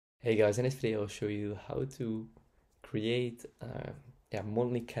Hey guys, in this video I'll show you how to create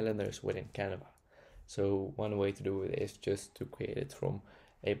monthly calendars within Canva. So one way to do it is just to create it from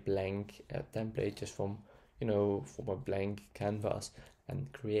a blank template, just from a blank canvas,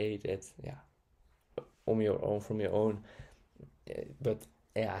 and create it on your own from your own. But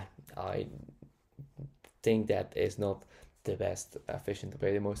yeah, I think that is not the best efficient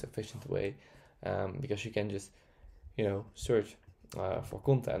way, the most efficient way, because you can just search for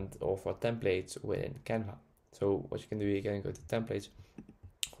content or for templates within Canva. So what you can do, you can go to templates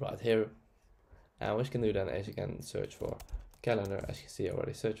right here, and what you can do then is you can search for calendar. As you can see, I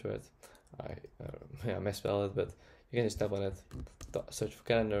already searched for it. I misspelled it, but you can just tap on it, search for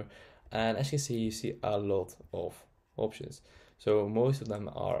calendar, and as you can see, you see a lot of options. So most of them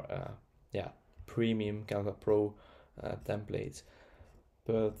are premium Canva Pro templates,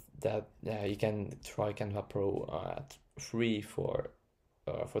 but you can try Canva Pro at free for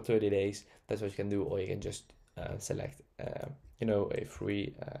 30 days. That's what you can do, or you can just select a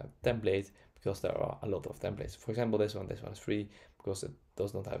free template, because there are a lot of templates. For example, this one is free because it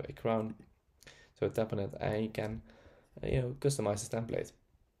does not have a crown. So tap on it and you can customize this template,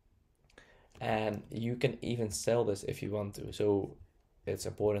 and you can even sell this if you want to. So it's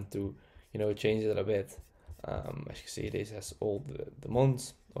important to change it a bit. As you can see, this has all the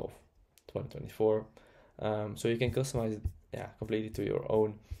months of 2024. So you can customize it completely to your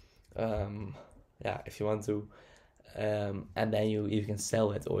own, if you want to, and then you can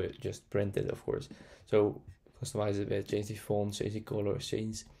sell it or just print it, of course. So customize it a bit, change the font, change the colors,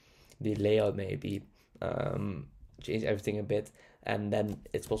 change the layout, maybe change everything a bit, and then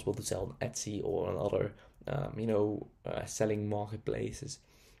it's possible to sell on Etsy or on other selling marketplaces,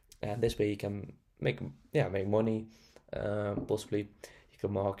 and this way you can make money. Possibly you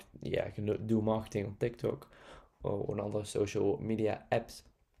can do marketing on TikTok or on other social media apps,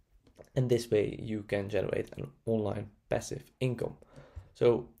 and this way you can generate an online passive income.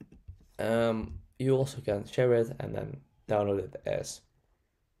 So you also can share it and then download it as,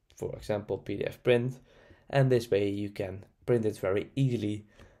 for example, PDF print, and this way you can print it very easily,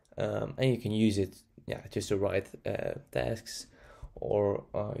 and you can use it just to write tasks or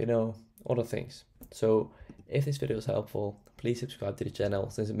other things. So if this video is helpful, please subscribe to the channel,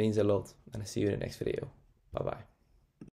 since it means a lot, and I'll see you in the next video. Bye bye.